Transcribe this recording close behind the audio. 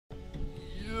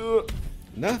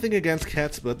Nothing against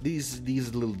cats, but these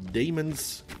little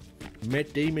daemons,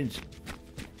 Matt Damons,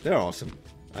 they're awesome.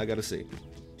 I gotta say.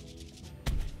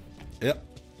 Yep.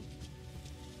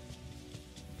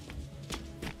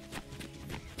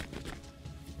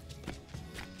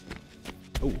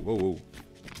 Oh, whoa, whoa.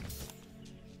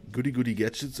 Goody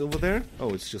gadgets over there.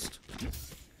 Oh, it's just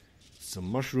some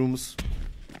mushrooms.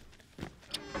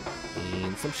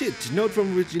 And some shit. Note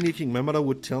from Virginia King. My mother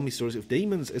would tell me stories of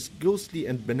demons as ghostly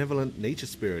and benevolent nature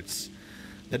spirits.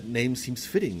 That name seems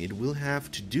fitting. It will have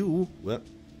to do, well,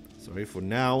 sorry for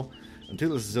now,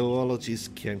 until zoologists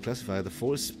can classify the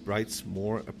forest sprites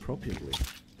more appropriately.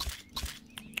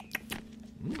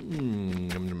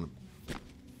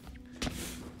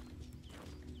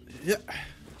 Yeah.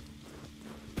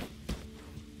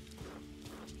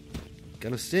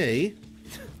 Gotta say,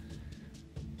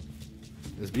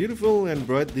 as beautiful and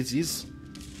bright this is,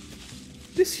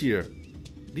 this here,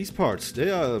 these parts, they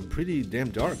are pretty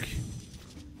damn dark.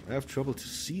 I have trouble to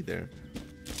see there.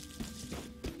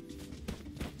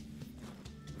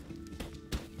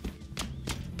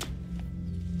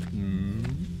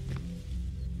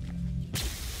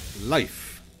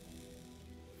 Life.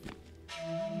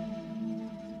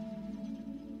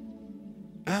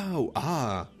 Oh,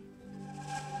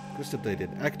 quest updated.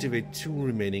 Activate 2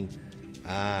 remaining.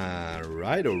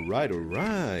 Right,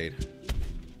 alright.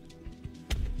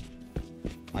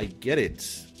 I get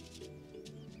it.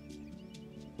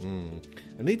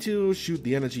 I need to shoot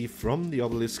the energy from the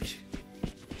obelisk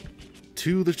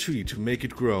to the tree to make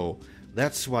it grow.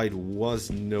 That's why it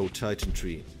was no Titan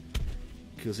tree.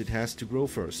 Because it has to grow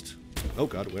first. Oh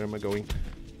god, where am I going?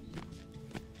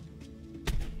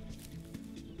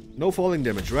 No falling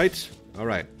damage, right?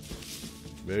 Alright.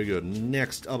 Very good.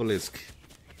 Next obelisk.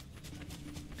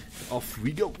 Off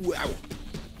we go. Wow.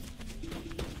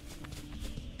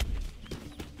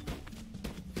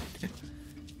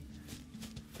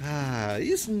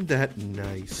 Isn't that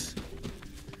nice?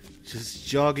 Just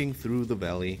jogging through the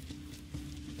valley.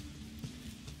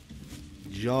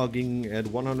 Jogging at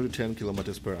 110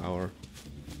 kilometers per hour.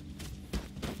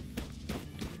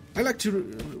 I like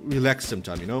to relax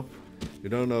sometime, you know? You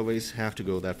don't always have to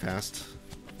go that fast.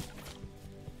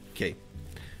 Okay.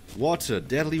 Water,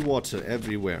 deadly water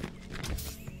everywhere.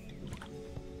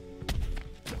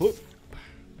 Hup.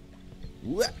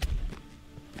 Wah.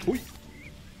 Hui.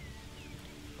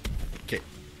 Okay.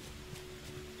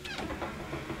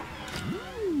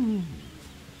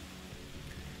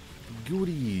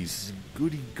 Goodies.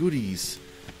 Goodies.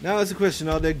 Now it's a question,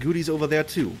 are there goodies over there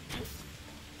too?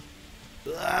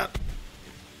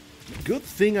 Good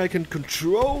thing I can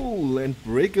control and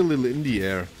break a little in the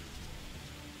air.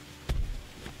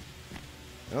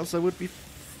 Else I would be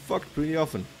fucked pretty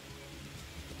often.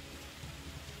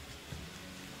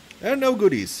 There are no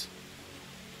goodies.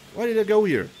 Why did I go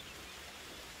here?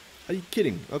 Are you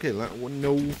kidding? Okay, no.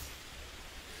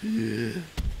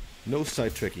 No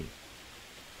sidetracking.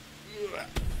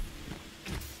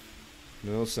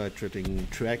 No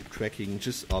tracking,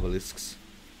 just obelisks.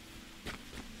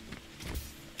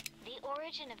 The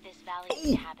origin of this valley's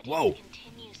inhabitants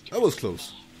continues to that was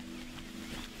close.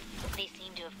 They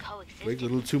seem to have coexisted Wait a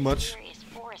little too much. With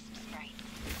forest sprites.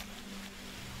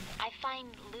 I find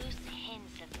loose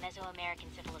hints of Mesoamerican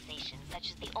civilizations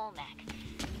such as the Olmec,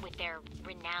 with their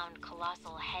renowned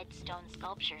colossal headstone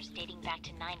sculptures dating back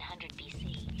to 900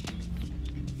 BC.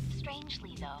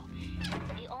 Strangely, though,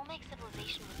 the Olmec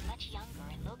civilization was much younger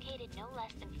and located no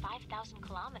less than 5,000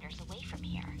 kilometers away from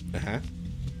here.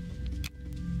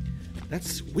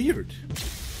 That's weird.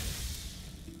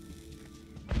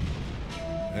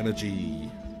 Energy.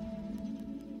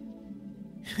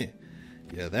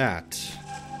 Yeah, that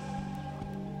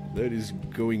is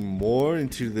going more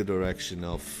into the direction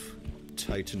of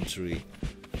Titan tree.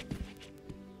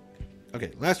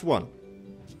 Okay, last one.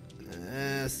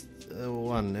 Last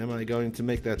one. Am I going to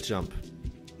make that jump?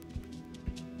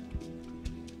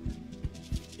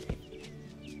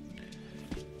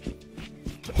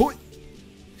 Hoi!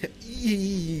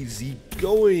 Easy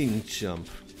going jump.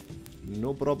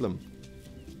 No problem.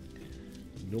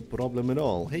 No problem at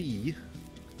all. Hey.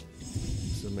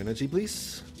 Some energy,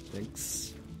 please.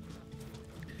 Thanks.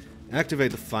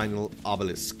 Activate the final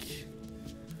obelisk.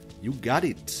 You got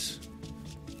it.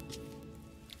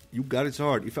 You got it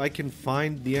hard. If I can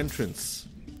find the entrance,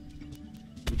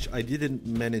 which I didn't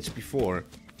manage before.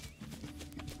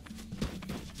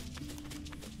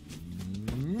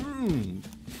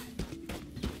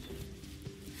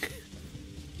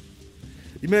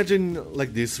 Imagine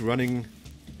like this running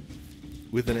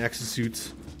with an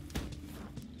exosuit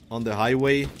on the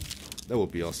highway. That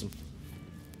would be awesome.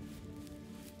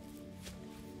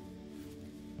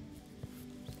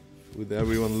 with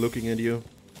everyone looking at you.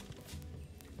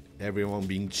 Everyone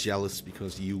being jealous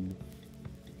because you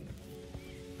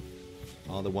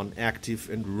are the one active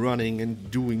and running and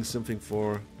doing something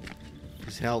for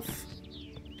his health.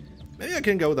 Maybe I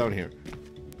can go down here.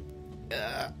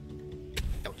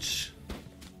 Ouch.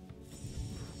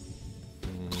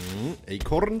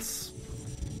 Acorns.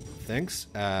 Thanks.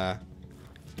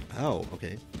 Oh,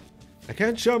 okay. I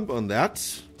can't jump on that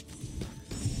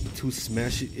to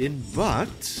smash it in, but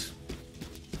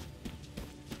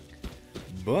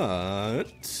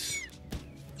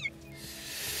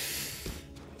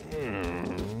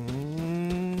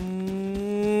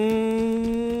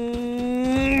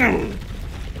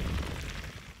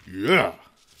yeah,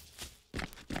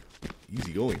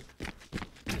 easy going.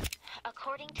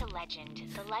 According to legend,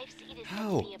 the life seed is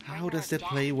meant to be a How bringer does of that death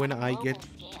play when on a I global get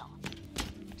scale,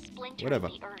 splintering whatever?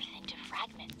 the earth into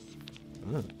fragments?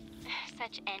 Ah.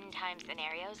 Such end time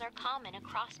scenarios are common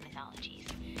across mythologies,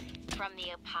 from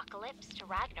the apocalypse to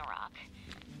Ragnarok.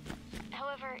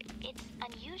 However, it's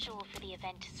unusual for the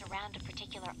event to surround a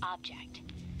particular object,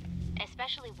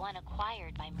 especially one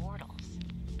acquired by mortals.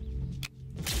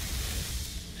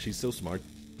 She's so smart.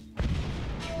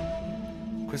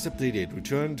 Quest updated.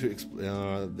 Return to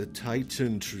the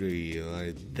Titan tree.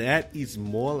 That is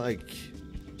more like...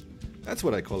 That's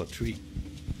what I call a tree.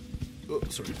 Oh,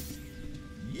 sorry.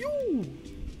 You.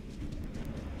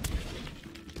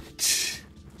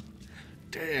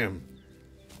 Damn.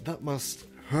 That must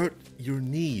hurt your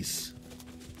knees.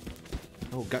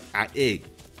 Oh god. Hey.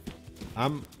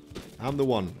 I'm the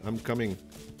one. I'm coming.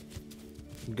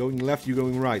 I'm going left, you're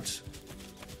going right.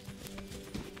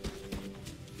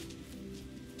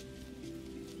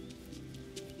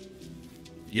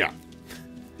 Yeah.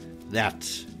 That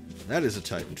is a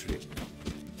Titan tree.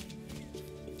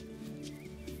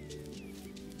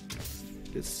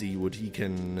 Let's see what he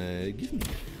can give me.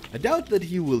 I doubt that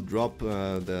he will drop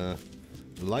the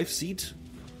life seed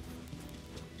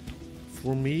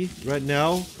for me right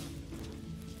now.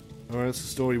 Or else the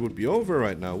story would be over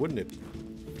right now, wouldn't it?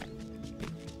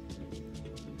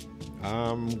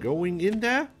 I'm going in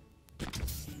there?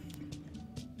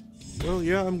 Well,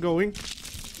 yeah, I'm going.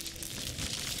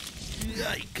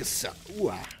 Yikes.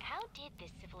 How did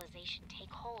this civilization take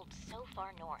hold so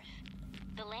far north?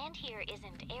 The land here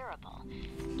isn't arable,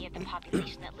 yet the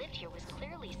population that lived here was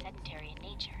clearly sedentary in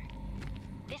nature.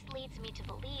 This leads me to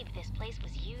believe this place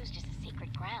was used as a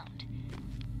sacred ground.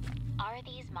 Are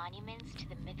these monuments to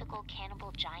the mythical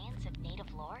cannibal giants of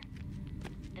native lore?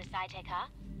 The Saiteka?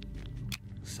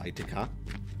 Saiteka?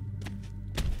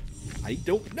 I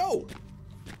don't know.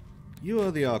 You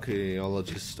are the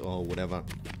archaeologist or whatever.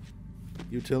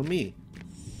 You tell me.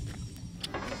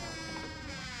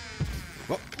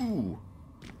 Oh, ooh.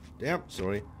 Damn,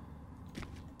 sorry.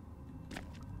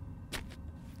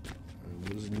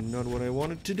 That was not what I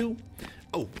wanted to do.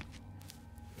 Oh,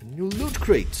 a new loot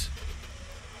crate.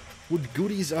 What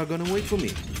goodies are gonna wait for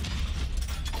me?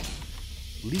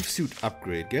 Leaf suit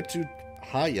upgrade. Get to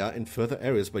higher in further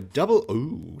areas by double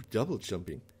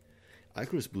jumping.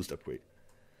 Icarus boost upgrade.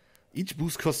 Each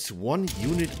boost costs 1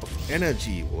 unit of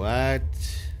energy. What?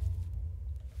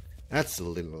 That's a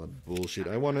little bullshit.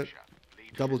 I want to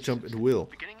double jump at will.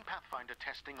 Beginning Pathfinder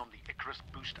testing on the Icarus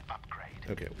boost upgrade.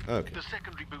 Okay. The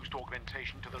secondary boost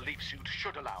augmentation to the leaf suit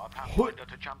should allow a Pathfinder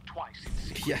to jump twice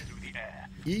in sequence through the air,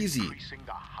 Easy. increasing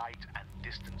the height and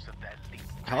distance of their leap.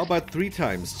 How about 3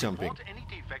 times jumping? Report any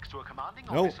defects to a commanding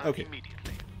No? officer Okay.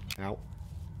 immediately. Ow.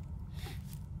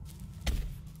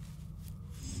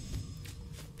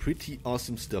 Pretty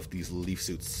awesome stuff, these leaf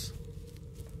suits.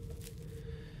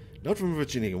 Not from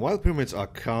Virginia. While pyramids are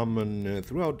common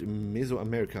throughout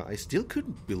Mesoamerica, I still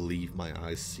couldn't believe my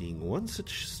eyes seeing one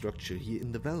such structure here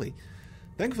in the valley.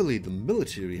 Thankfully, the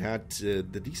military had the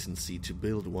decency to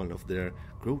build one of their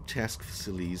grotesque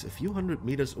facilities a few hundred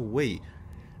meters away.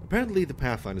 Apparently, the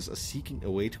Pathfinders are seeking a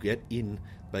way to get in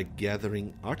by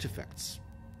gathering artifacts.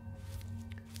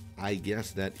 I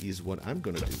guess that is what I'm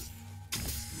gonna do.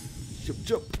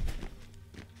 Jump.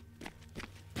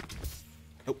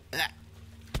 Oh,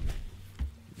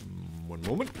 One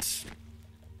moment.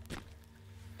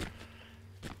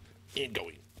 And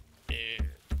going. And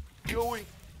going.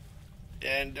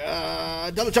 And,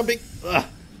 double jumping.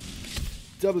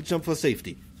 Double jump for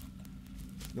safety.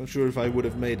 Not sure if I would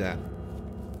have made that.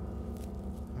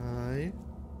 Hi.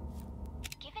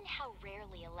 Given how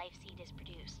rarely a life seed is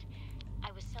produced,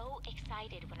 I was so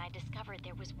excited when I discovered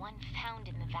there was one found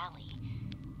in the valley.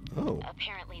 Oh.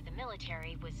 Apparently the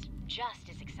military was just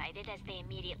as excited as they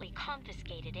immediately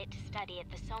confiscated it to study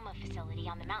at the Soma facility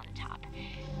on the mountaintop.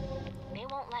 They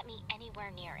won't let me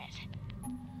anywhere near it.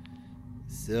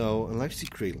 So, a life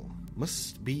seed cradle.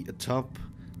 Must be atop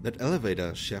that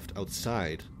elevator shaft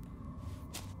outside.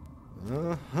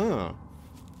 Uh-huh.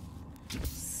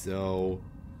 So...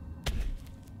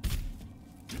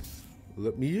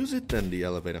 let me use it then, the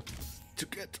elevator. To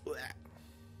get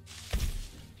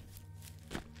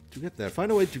there.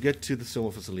 Find a way to get to the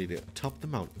Soma facility atop the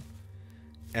mountain.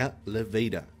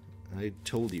 Elevator. I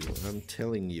told you. I'm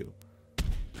telling you.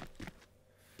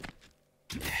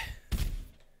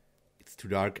 It's too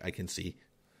dark. I can see.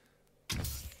 Gonna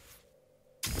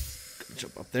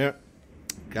jump up there.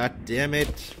 God damn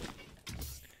it.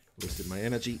 Wasted my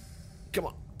energy. Come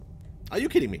on. Are you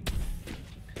kidding me?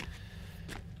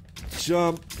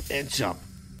 Jump and jump.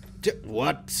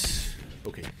 What?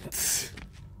 Okay.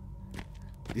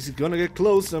 This is gonna get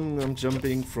close. I'm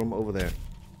jumping from over there.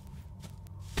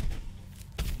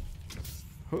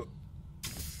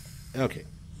 Okay.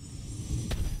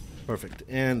 Perfect.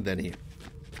 And then here.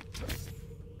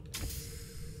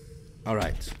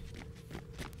 Alright. So...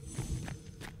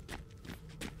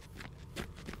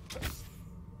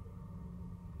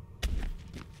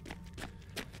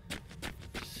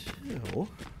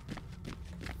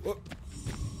 whoa.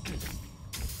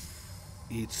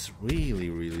 It's really,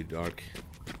 really dark.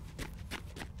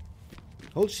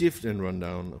 Hold shift and run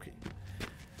down. Okay.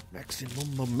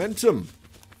 Maximum momentum.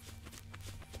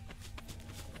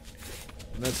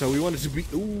 And that's how we want it to be.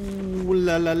 Ooh,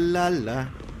 la la la la.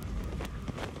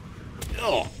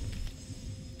 Oh.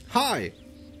 Hi.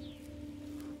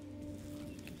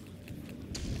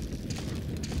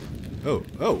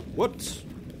 Oh, what?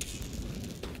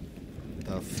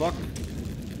 The fuck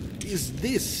is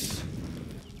this?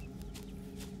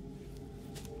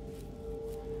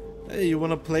 Hey, you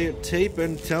wanna play a tape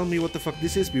and tell me what the fuck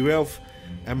this is? Beware of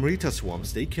Amrita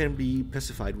swarms. They can be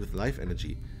pacified with life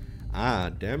energy. Ah,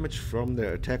 damage from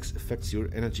their attacks affects your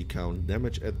energy count.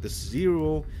 Damage at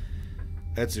zero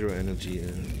energy.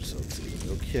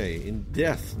 Okay, in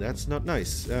death. That's not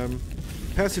nice.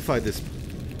 Pacify this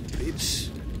bitch.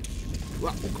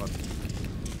 Oh god.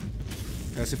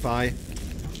 Pacify.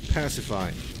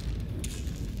 Pacify.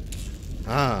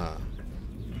 Ah.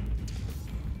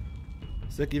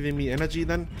 Is that giving me energy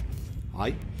then?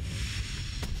 Hi.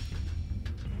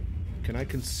 Can I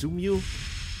consume you?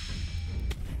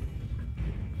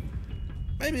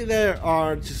 Maybe they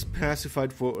are just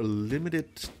pacified for a limited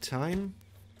time?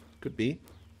 Could be.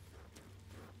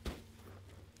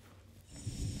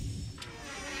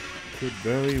 Could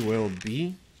very well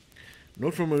be.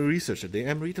 Note from a researcher, the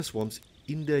Amrita swarms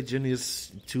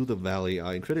indigenous to the valley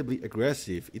are incredibly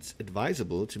aggressive. It's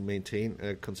advisable to maintain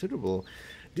a considerable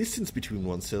distance between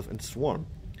oneself and swarm.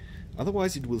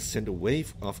 Otherwise, it will send a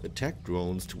wave of attack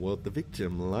drones toward the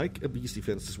victim. Like a beast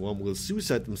defense, the swarm will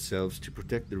suicide themselves to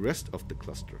protect the rest of the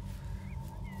cluster.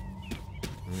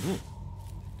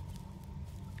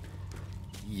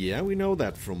 Yeah, we know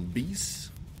that from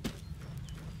bees.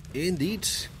 Indeed.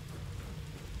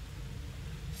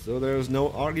 So there's no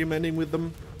argumenting with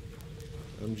them.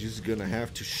 I'm just gonna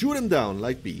have to shoot them down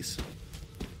like bees.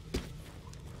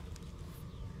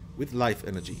 With life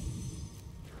energy.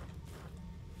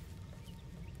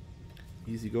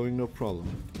 Easy going, no problem.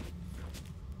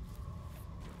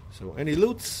 So, any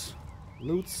loots?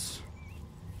 Loots?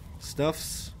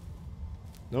 Stuffs?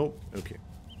 No? Okay.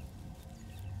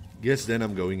 Guess then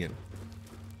I'm going in.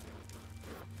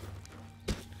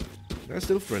 They're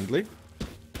still friendly.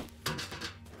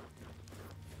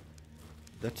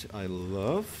 That I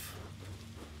love.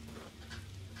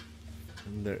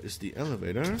 And there is the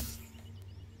elevator.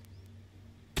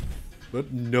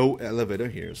 But no elevator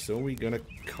here, so we're gonna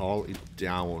call it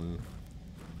down.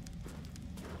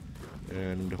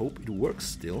 And hope it works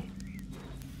still.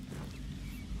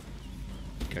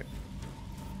 Okay.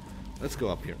 Let's go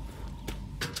up here.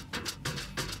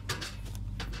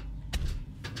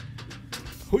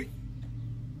 Hoi!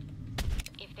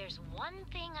 If there's one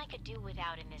thing I could do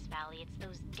without in this valley, it's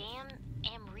those damn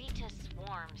Amrita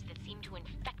swarms that seem to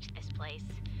infect this place.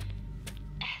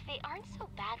 They aren't so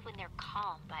bad when they're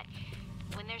calm, but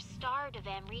when they're starved of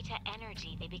Amrita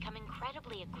energy, they become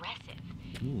incredibly aggressive,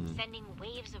 sending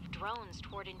waves of drones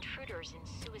toward intruders in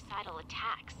suicidal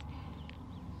attacks.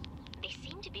 They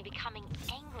seem to be becoming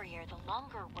angrier the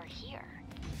longer we're here.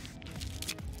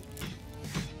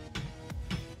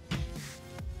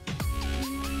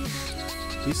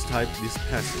 Please type this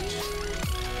passage.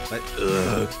 Like,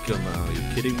 come on, are you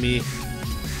kidding me?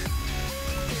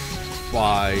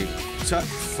 Why?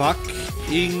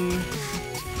 Fucking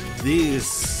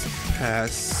this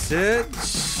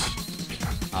passage,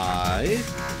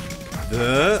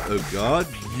 the god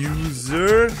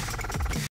user